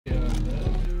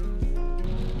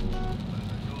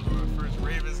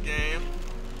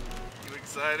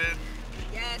excited?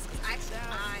 Yes, because actually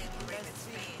I am a Ravens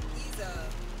fan. He's a...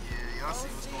 Yeah, y'all see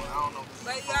what's going on. I don't know.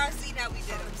 But y'all see that we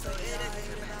did him, so it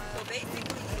isn't bad. So basically,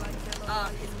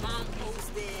 his mom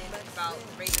posted about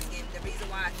the Ravens game. The reason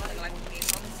why I feel like we gave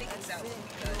all the tickets out is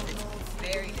because it's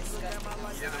very disgusting.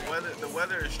 Yeah, the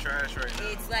weather is trash right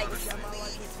now. It's like sleet,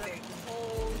 it's very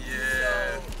cold.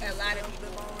 Yeah. So a lot of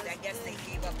people, I guess they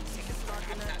gave up the tickets.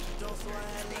 I'm not sure.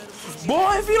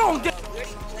 Boy, if you don't get... We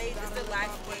already played. This is the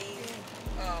last game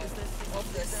of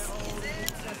the season.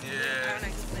 Yeah.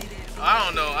 I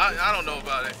don't know. I don't know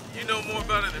about it. You know more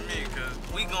about it than me, because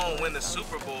we gonna win the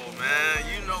Super Bowl, man.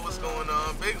 You know what's going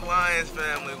on. Big Lions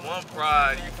family, one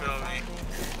pride, you feel me?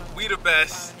 We the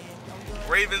best.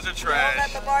 Ravens are trash.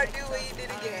 Don't let Lamar do what he did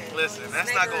again. Listen,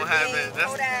 that's not gonna happen.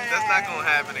 That's not gonna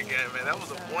happen again, man. That was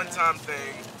a one-time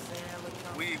thing.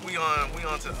 We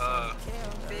on to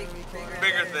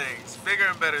bigger things, bigger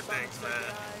and better things,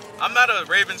 man. I'm not a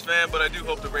Ravens fan, but I do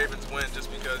hope the Ravens win,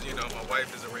 just because, you know, my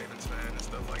wife is a Ravens fan and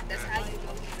stuff like that. That's how you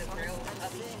know he's a real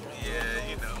puppy. Yeah,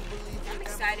 you know. I'm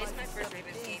excited. It's my first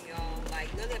Ravens game, y'all. Like,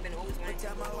 really, I've been always wanting to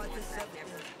go one. I've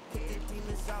never did.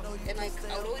 And like,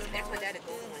 I would always ask my dad to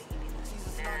go one.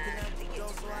 Nah, they get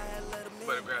too much.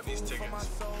 Better grab these tickets.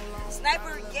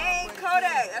 Sniper gang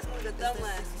Kodak. That's one of the dumb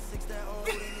ones.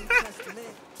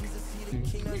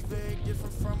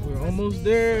 We're almost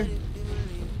there.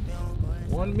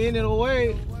 1 minute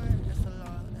away.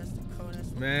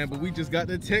 Man, but we just got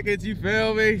the tickets, you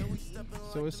feel me?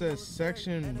 So it says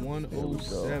section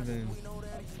 107,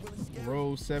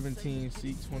 row 17,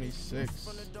 seat 26.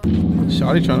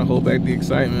 Shawty trying to hold back the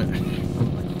excitement.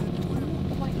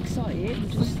 I'm quite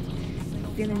excited, just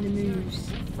feeling the moves.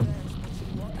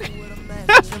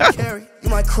 You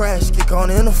might crash, kick on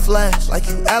in a flash, like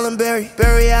you Allen Barry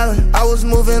Allen. I was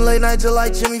moving late night just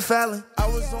like Jimmy Fallon. I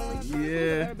was only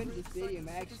yeah. I've never been to the stadium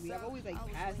actually. I've always like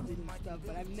passed it and stuff,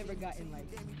 but I've never gotten like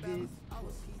this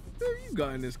close. You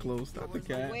gotten this close, stop the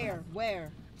cat.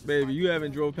 Where? Baby, you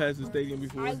haven't drove past the stadium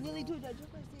before. I literally told you I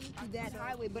drove past the stadium to that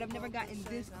highway, but I've never gotten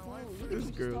this close. This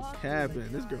girl's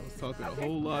capping. This girl's talking a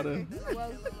whole lot of.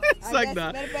 Well, It's like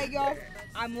that. Matter of fact, y'all,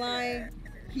 I'm lying.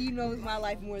 He knows my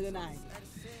life more than I.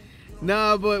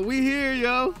 Nah, but we here,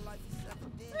 yo.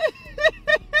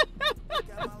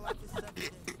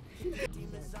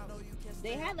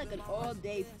 They had like an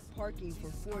all-day parking for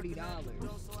 $40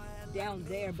 down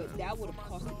there, but that would have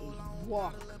cost a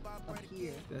walk up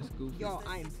here. That's goofy. Y'all,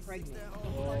 I am pregnant.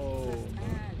 Oh,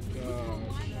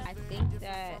 gosh. I think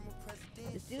that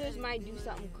the Steelers might do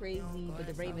something crazy, but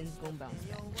the Ravens gonna bounce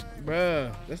back.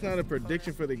 Bruh, that's not a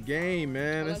prediction for the game,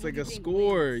 man. That's like a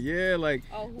score. Yeah, like,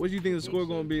 what do you think the score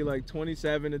gonna be? Like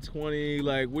 27-20?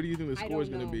 Like, what do you think the score is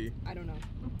gonna be? I don't know.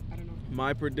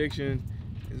 My prediction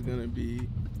is gonna be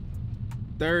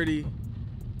 30-17.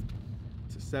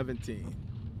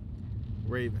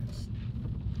 Ravens.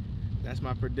 That's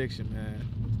my prediction, man.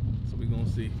 So we gonna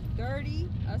see. 30?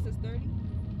 Us is 30?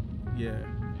 Yeah. I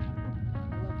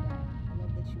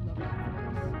love that you love that.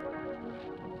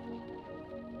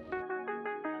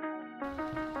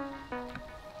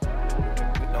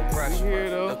 no pressure. We here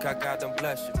though. Look, I got them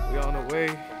bless you. We on the way.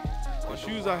 The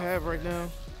shoes I have right now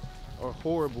are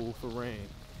horrible for rain.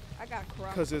 I got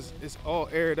Crocs. Cause it's all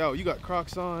aired out. You got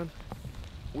Crocs on.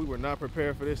 We were not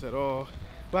prepared for this at all.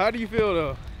 But how do you feel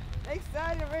though?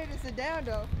 Excited, ready to sit down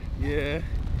though. Yeah.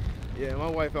 Yeah, my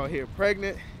wife out here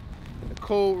pregnant in the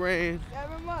cold rain.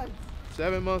 7 months.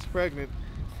 7 months pregnant.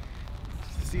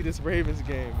 Just to see this Ravens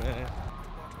game, man.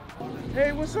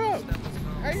 Hey, what's up?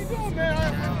 How you doing, man? I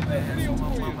did a video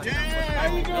for you. Yeah. How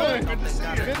you doing? Good to see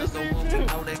you. Good to see you too.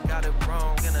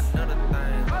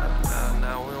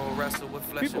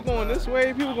 People going this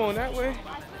way, people going that way. I think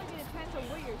it depends on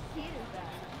where your seat is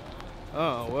at.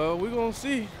 Oh, well, we're going to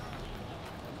see.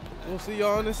 We'll see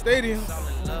y'all in the stadium.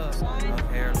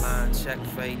 Airline check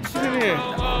fade. In here.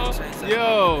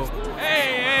 Yo.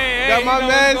 Hey. Got my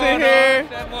mans in here.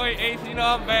 That boy Ace, you know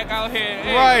I'm back out here.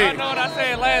 Hey, Right. I know what I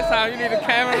said last time. You need a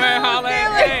cameraman, holler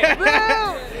at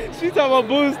me. She talking about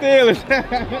Boo Steelers. We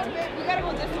gotta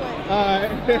go this way. Alright.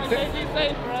 Be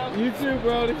safe, bro. You too,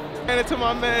 Brody. And it to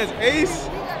my man's Ace.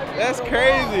 That's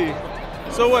crazy.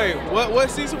 So wait, what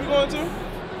seats are we going to?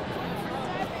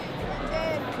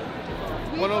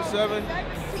 107.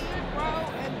 17th row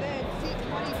and then seat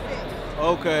 26.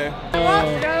 Okay.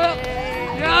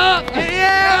 Yeah.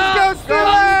 Let's go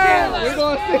Steelers! We're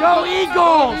going to Go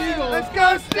Eagles. Let's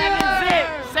go Steelers!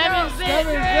 7-zip.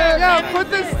 Yo, put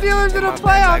the Steelers in the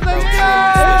playoffs.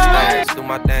 Let's go! Do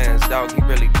my dance, dog. He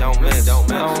really don't miss. I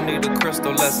don't need a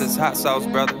crystal unless it's hot sauce,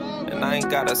 brother. And I ain't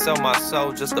gotta sell my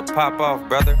soul just to pop off,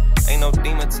 brother. Ain't no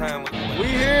demon time. We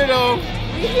here though.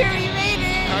 We here, you made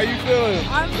it! How you feeling?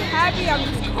 I'm happy. I'm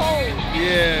just cold.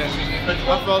 Yeah,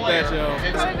 I felt that,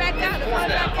 yo. Coming back out. They're coming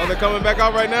back Oh, out. they're coming back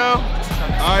out right now?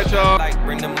 All right, y'all. Like,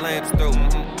 bring them lamps through.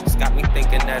 It's got me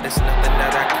thinking that it's nothing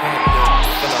that I can't do.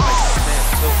 Feeling like I'm saying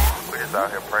too. We just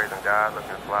out here praising God,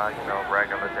 looking fly, you know,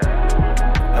 regular day.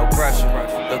 No pressure.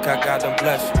 Look, I got them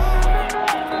bless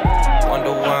you.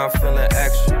 Wonder why I'm feeling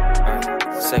extra.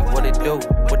 Say what it do,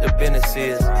 what the business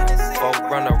is. Folk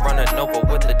running over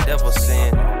what the devil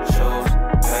saying.